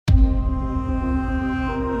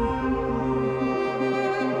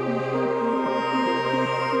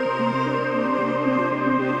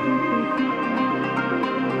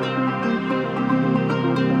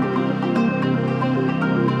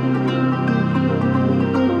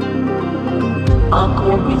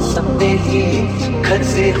आंखों में सपने लिए घर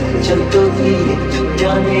से हम चल तो लिए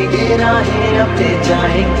जाने ये राहें अपने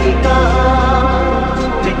जाएंगी कहाँ।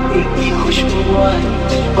 मिट्टी की खुशबू आए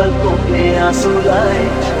पलकों पे आंसू लाए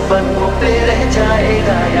पलकों पे रह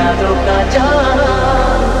जाएगा यादों का जान।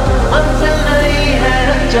 मंजिल नहीं है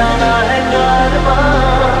जाना है कारवां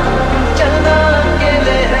चलना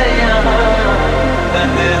अकेले है यहाँ।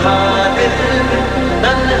 तन्हा दिल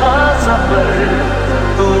तन्हा सफर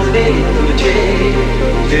ढूंढे तुझे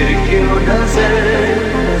फिर क्यों नजर।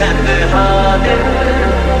 तन्हा दिल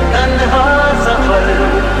तन्हा सफर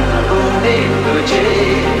ढूंढे तुझे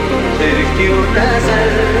फिर क्यों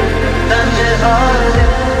नजर। तन्हा दिल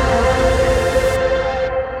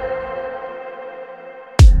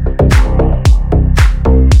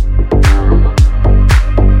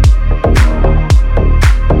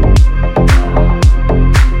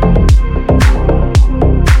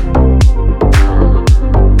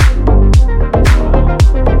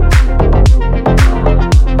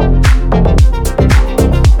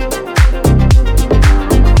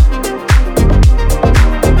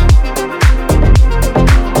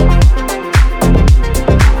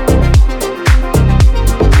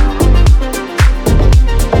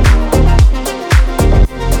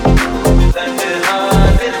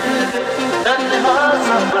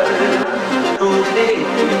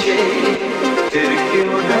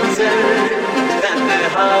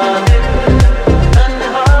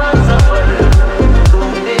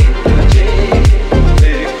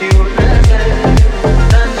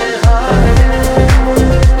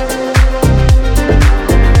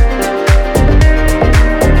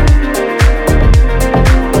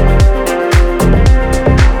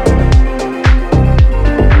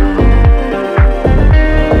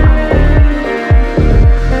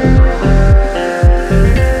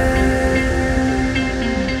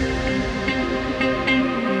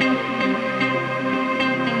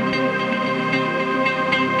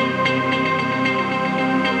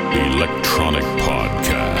Electronic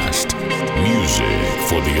Podcast. Music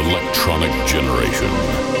for the electronic generation.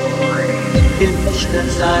 दिलकश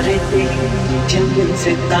नजारे देखे जिनमें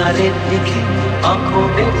सितारे दिखे आंखों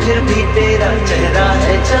में फिर भी तेरा चेहरा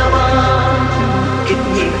है जवान।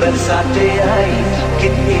 कितनी बरसातें आई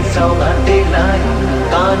कितनी सौगातें लाई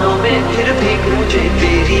कानों में फिर भी गूंजे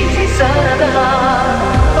तेरी ही सदा।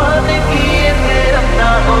 पाने की ये फिर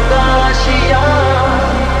अपना होगा आशिया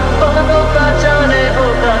बातों का जाने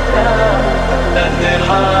होगा क्या।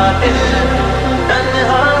 तन्हा दिल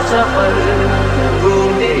तन्हा सफर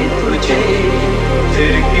ढूंढे तुझे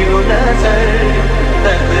फिर क्यों नजर।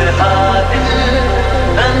 तन्हा दिल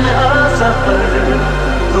तन्हा सफर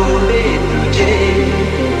ढूंढे तुझे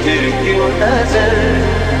फिर क्यों नजर।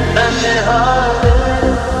 तन्हा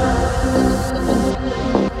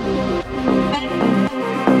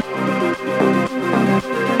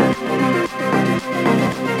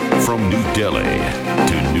From New Delhi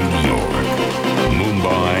to New York,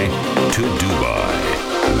 Mumbai to Dubai,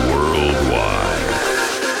 worldwide.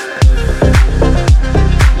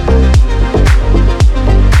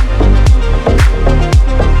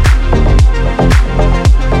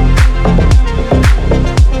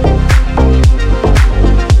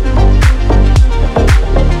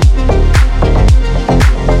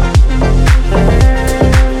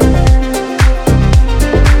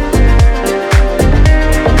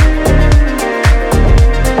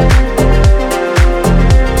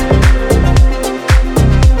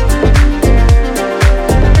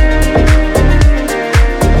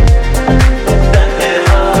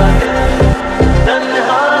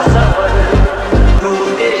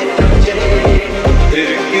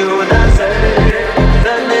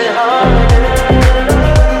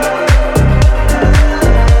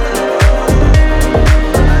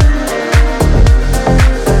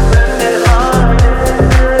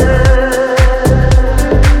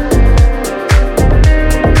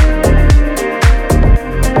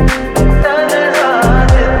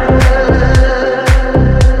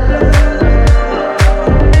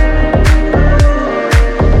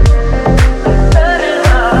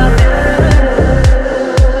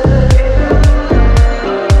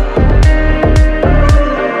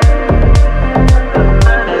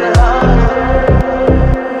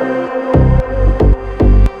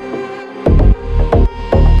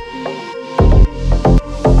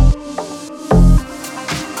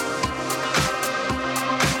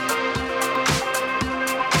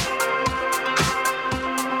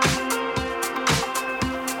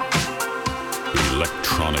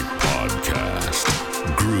 Electronic Podcast.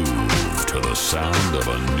 Groove to the sound of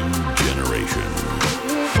a new generation.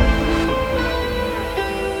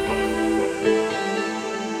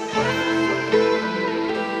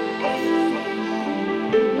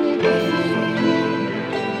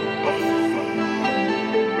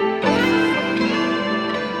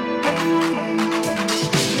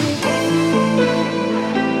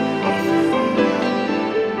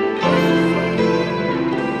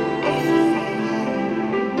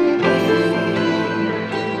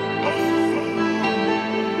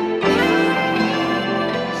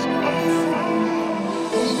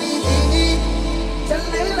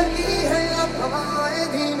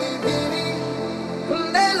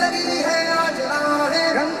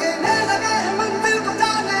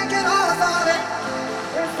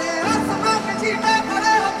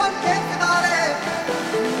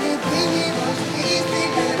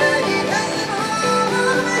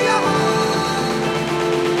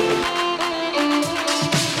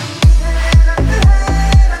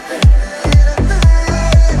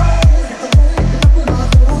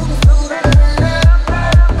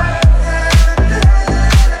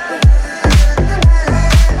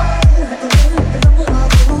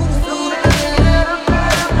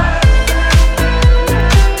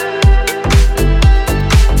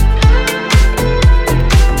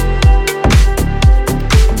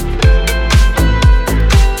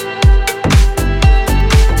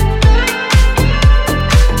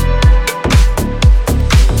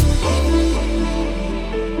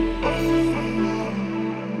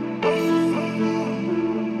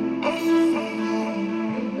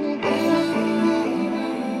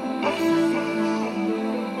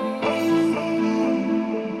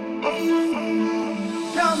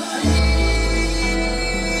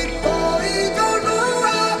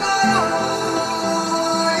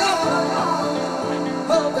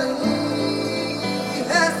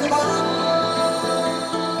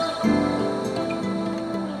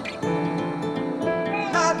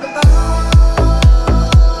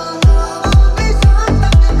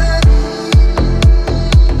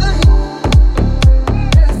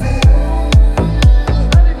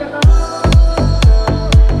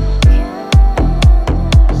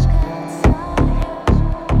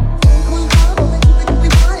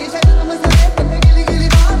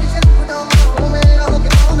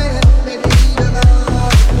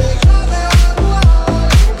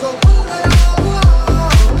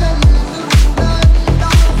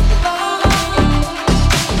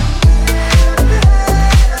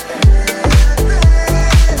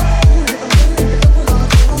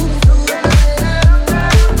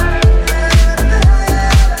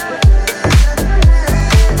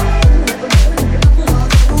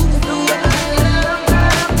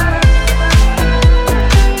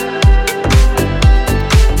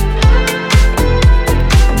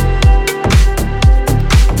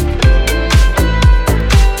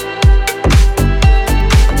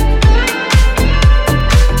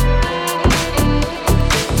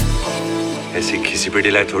 ऐसी घिसी पिटी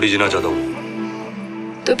लाइफ थोड़ी जीना चाहता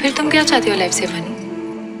हूँ। तो फिर तुम क्या चाहते हो लाइफ से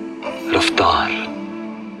बनी? रफ्तार,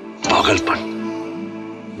 पागलपन।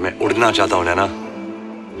 मैं उड़ना चाहता हूँ नैना,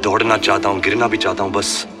 दौड़ना चाहता हूँ, गिरना भी चाहता हूँ,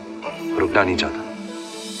 बस रुकना नहीं चाहता।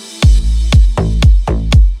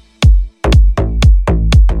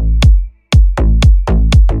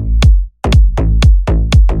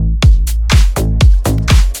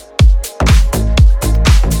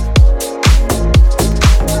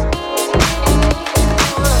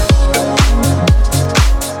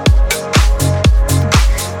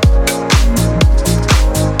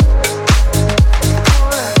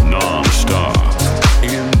 Non-stop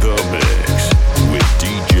in the mix with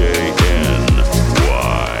DJ N.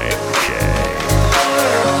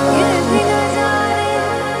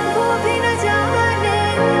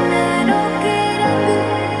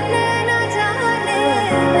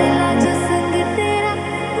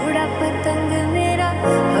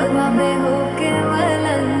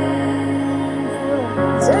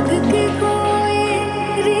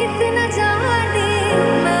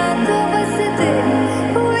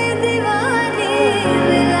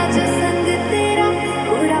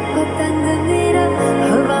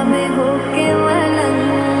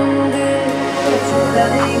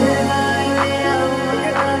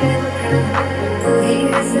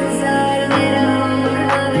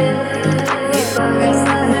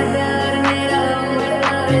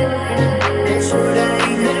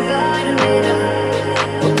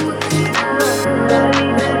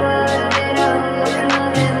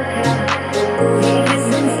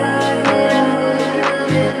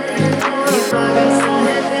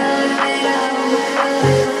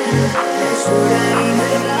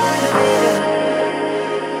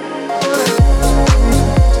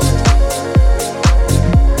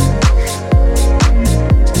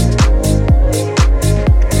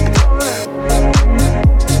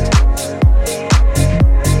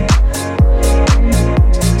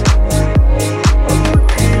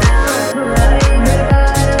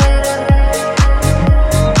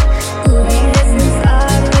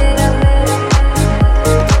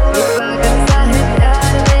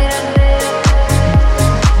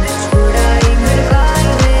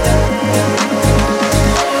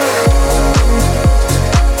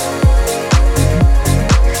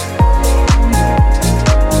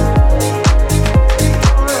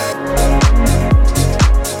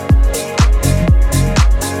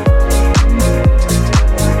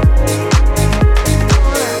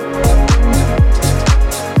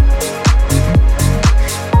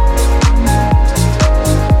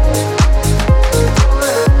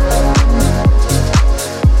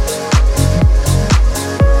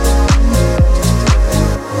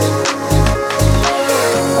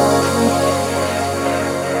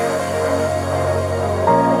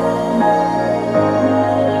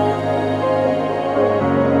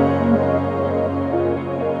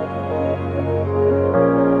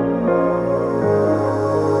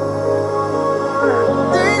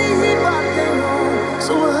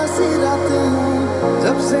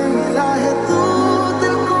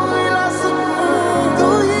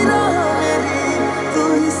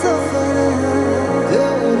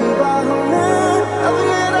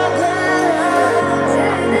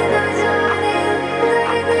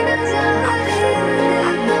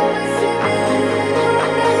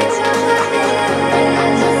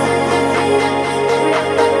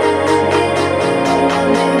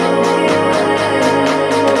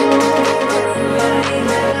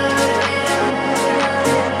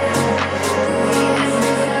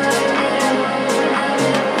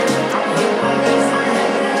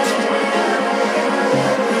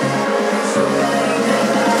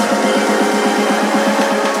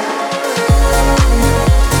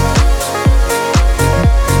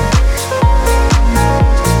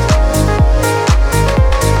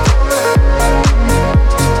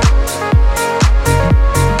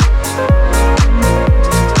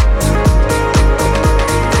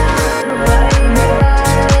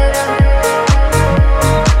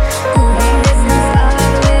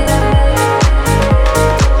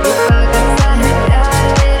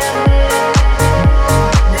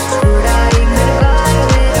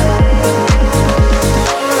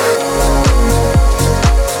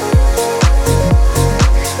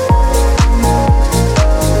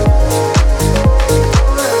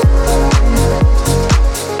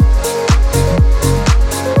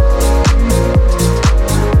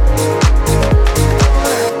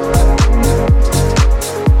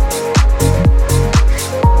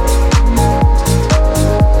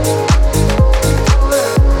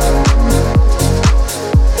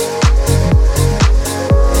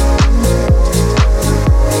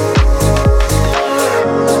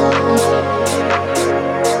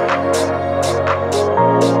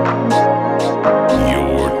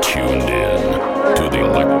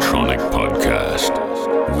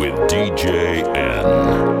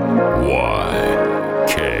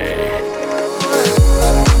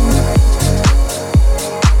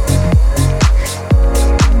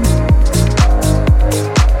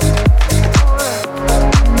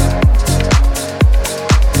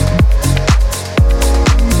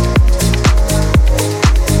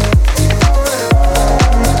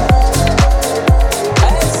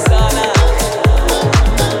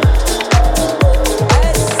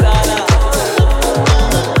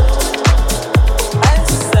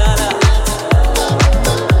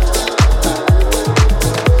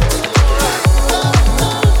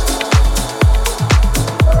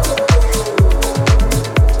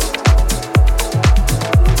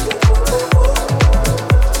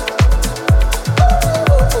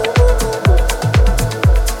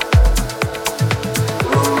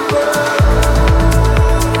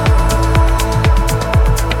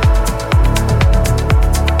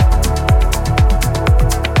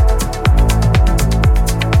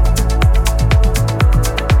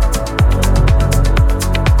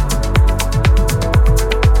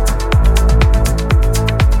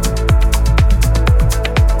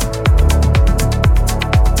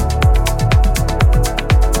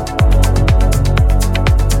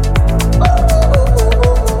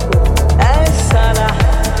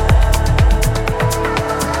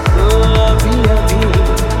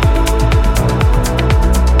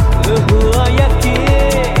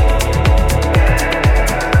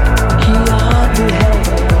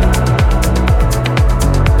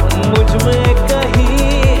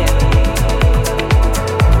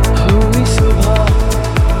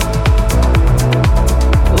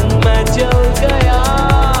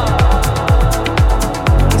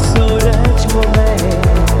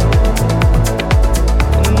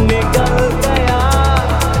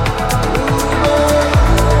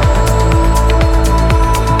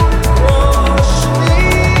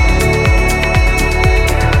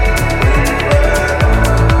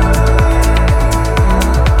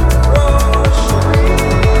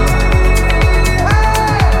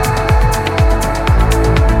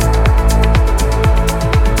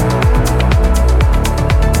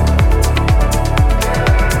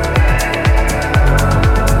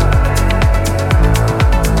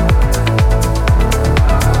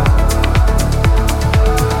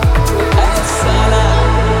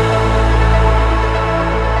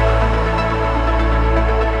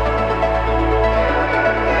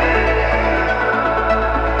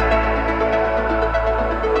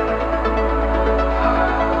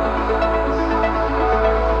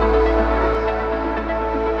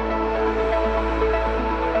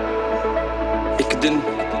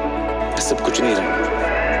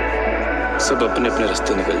 सब अपने अपने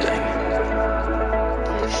रास्ते निकल जाएंगे।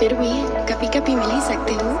 फिर भी कभी कभी मिल ही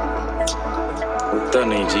सकते हो। उतना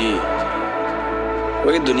नहीं जी,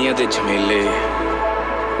 वही दुनिया के झमेले,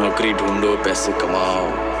 नौकरी ढूंढो, पैसे कमाओ,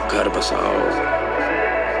 घर बसाओ,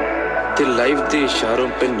 ते लाइफ दे इशारों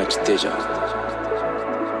पे नचते जाओ।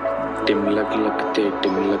 टिमलक लकते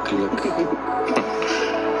टिमलक लक।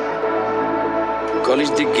 कॉलेज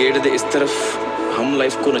दी गेट दे इस तरफ हम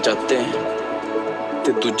लाइफ को नचाते हैं,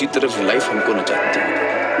 ते दूसरी तरफ लाइफ हमको नचाती है।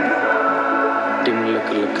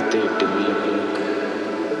 टिमलक लकते टिमलक luck.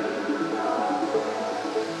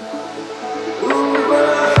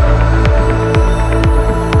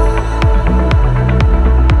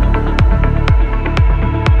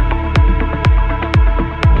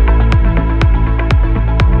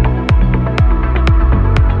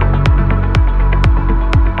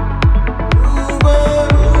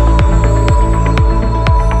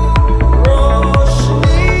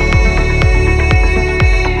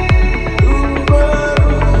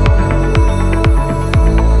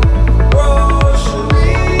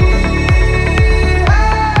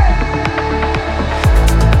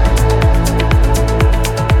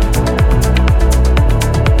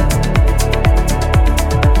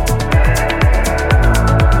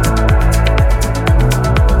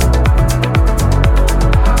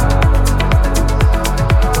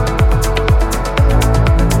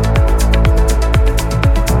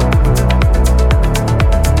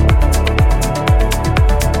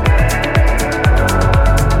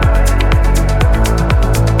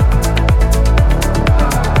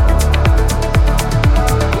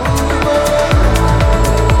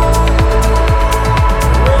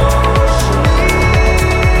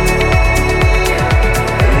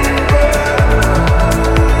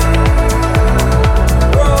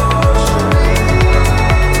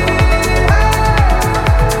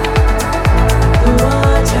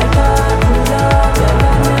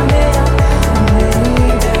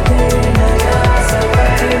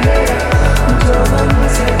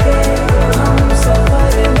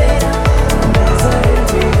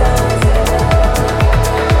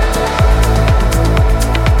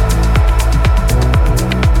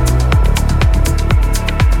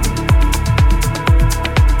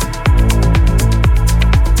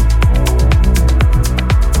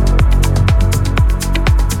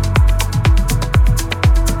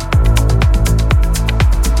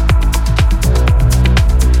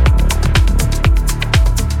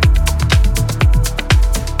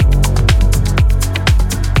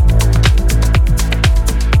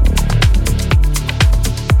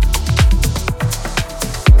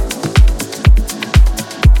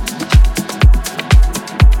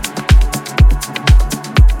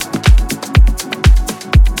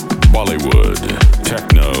 Bollywood,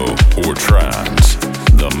 techno, or trance,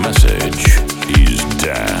 the message is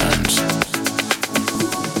dance.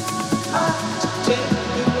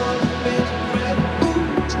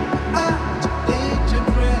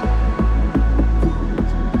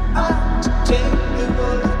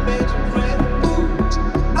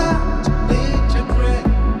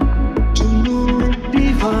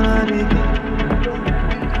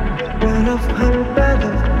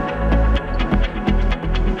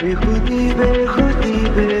 बेखुदी बेखुदी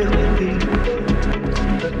बेखुदी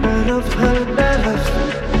तरफ हर तरफ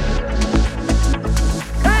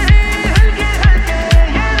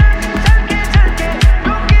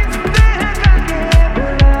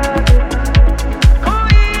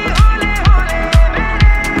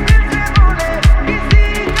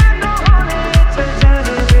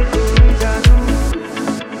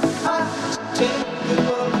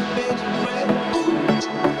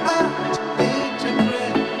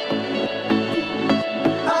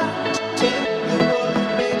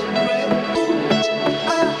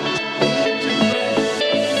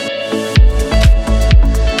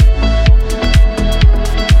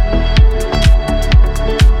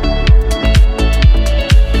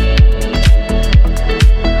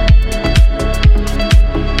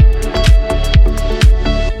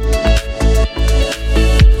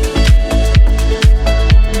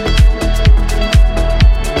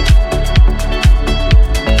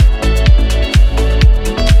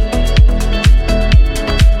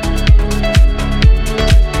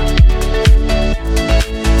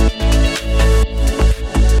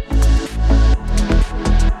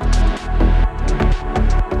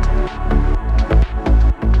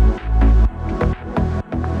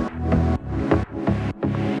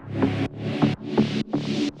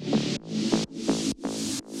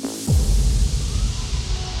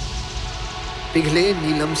पिघले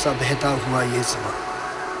नीलम सा बहता हुआ ये ज़मां,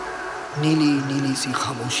 नीली नीली सी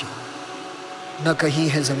खामोशी, न कहीं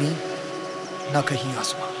है ज़मीन न कहीं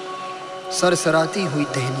आसमां। सरसराती हुई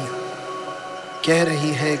टहनियाँ कह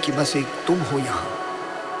रही है कि बस एक तुम हो यहाँ,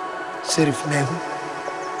 सिर्फ मैं हूँ,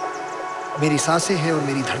 मेरी सांसें हैं और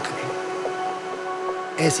मेरी धड़कनें,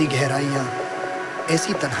 ऐसी गहराइयाँ,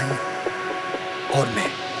 ऐसी तन्हाइयाँ, और मैं,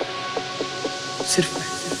 सिर्फ मैं।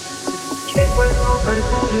 ये पलों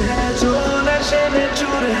भरपूर है जो नशे में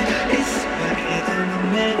चूर है, इस दिल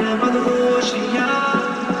में मदहोशियाँ,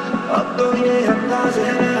 अब तो ये अंदाज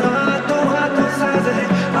है हाथों हाथों साज है,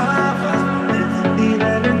 आवाज़ में जिंदी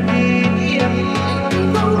रंगीनियाँ।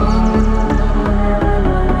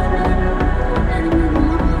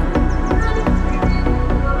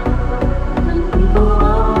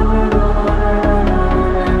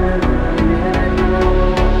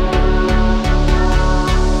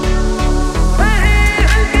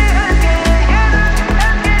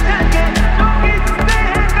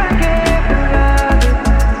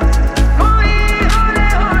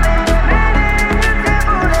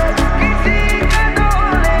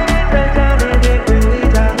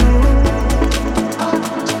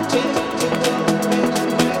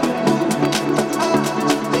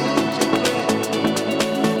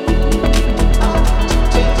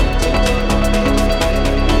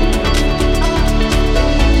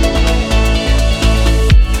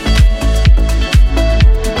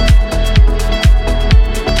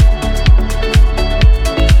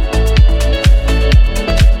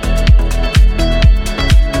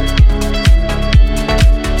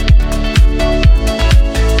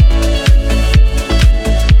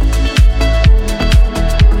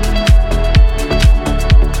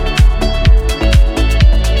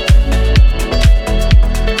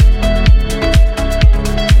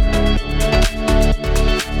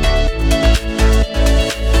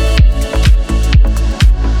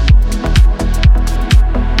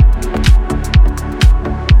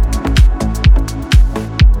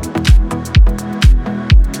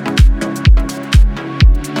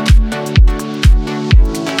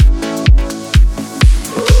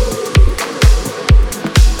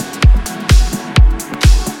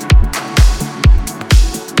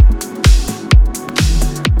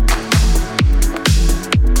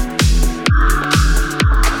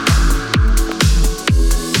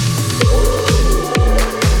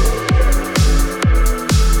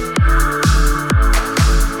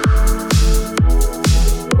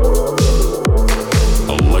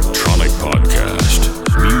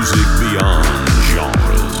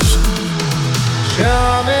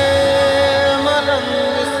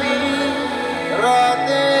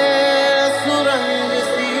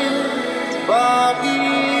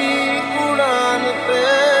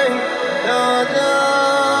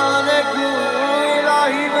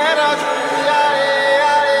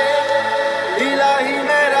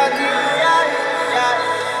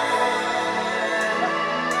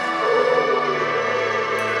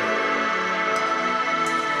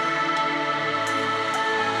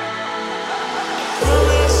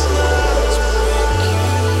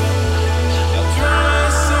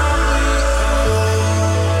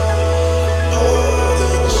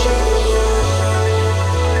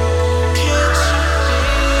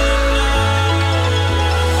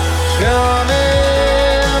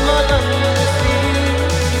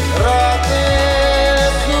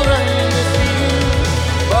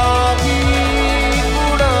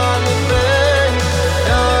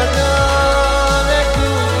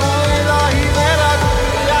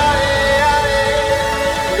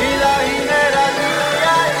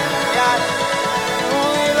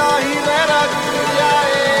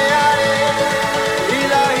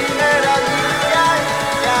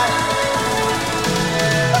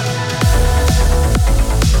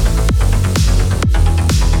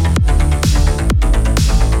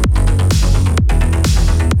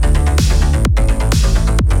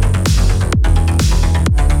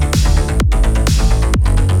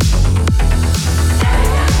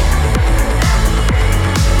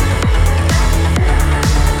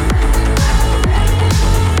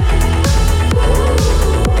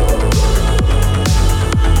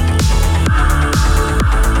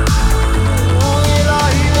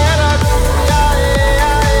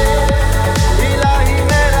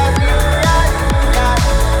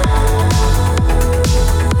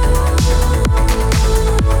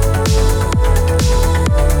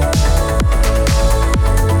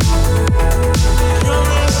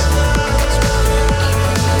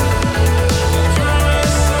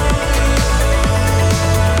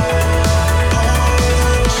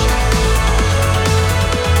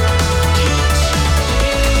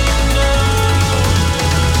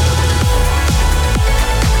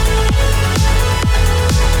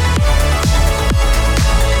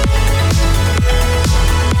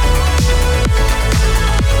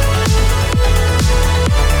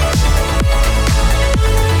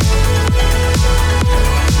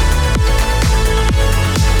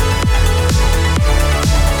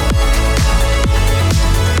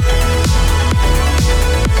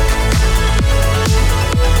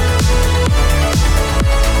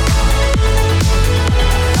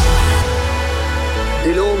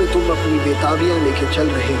 अपनी बेताबियां लेके चल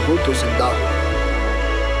रहे हो तो जिंदा हो,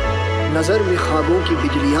 नजर में ख्वाबों की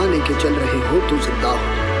बिजलियां लेके चल रहे हो तो जिंदा हो।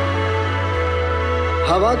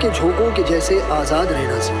 हवा के झोंकों के जैसे आजाद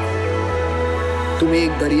रहना सीखो, तुम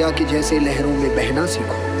एक दरिया के जैसे लहरों में बहना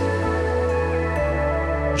सीखो।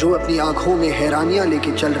 जो अपनी आंखों में हैरानियां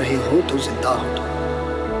लेके चल रहे हो तो जिंदा हो, तो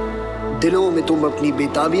दिलों में तुम अपनी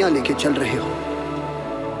बेताबियां लेके चल रहे हो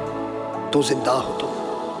तो जिंदा हो तो।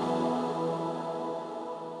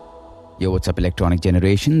 Yo, what's up, Electronic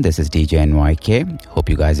Generation? This is DJ NYK. Hope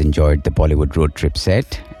you guys enjoyed the Bollywood road trip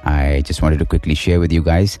set. I just wanted to quickly share with you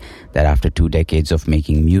guys that after 2 decades of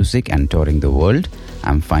making music and touring the world,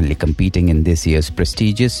 I'm finally competing in this year's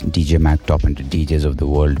prestigious DJ Mag Top 100 DJs of the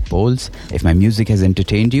World polls. If my music has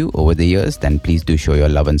entertained you over the years, then please do show your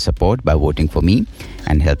love and support by voting for me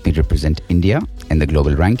and help me represent India in the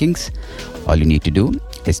global rankings. All you need to do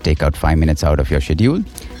is take out 5 minutes out of your schedule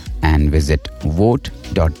and visit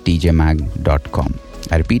vote.djmag.com.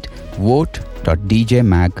 I repeat,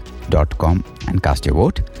 vote.djmag.com and cast your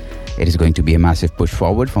vote. It is going to be a massive push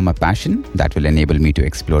forward for my passion that will enable me to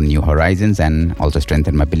explore new horizons and also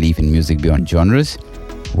strengthen my belief in music beyond genres.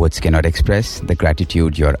 Words cannot express the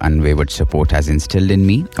gratitude your unwavered support has instilled in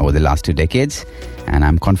me over the last 2 decades, and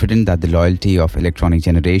I'm confident that the loyalty of Electronic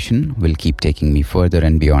Generation will keep taking me further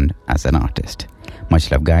and beyond as an artist.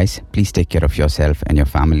 Much love, guys. Please take care of yourself and your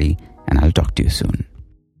family, and I'll talk to you soon.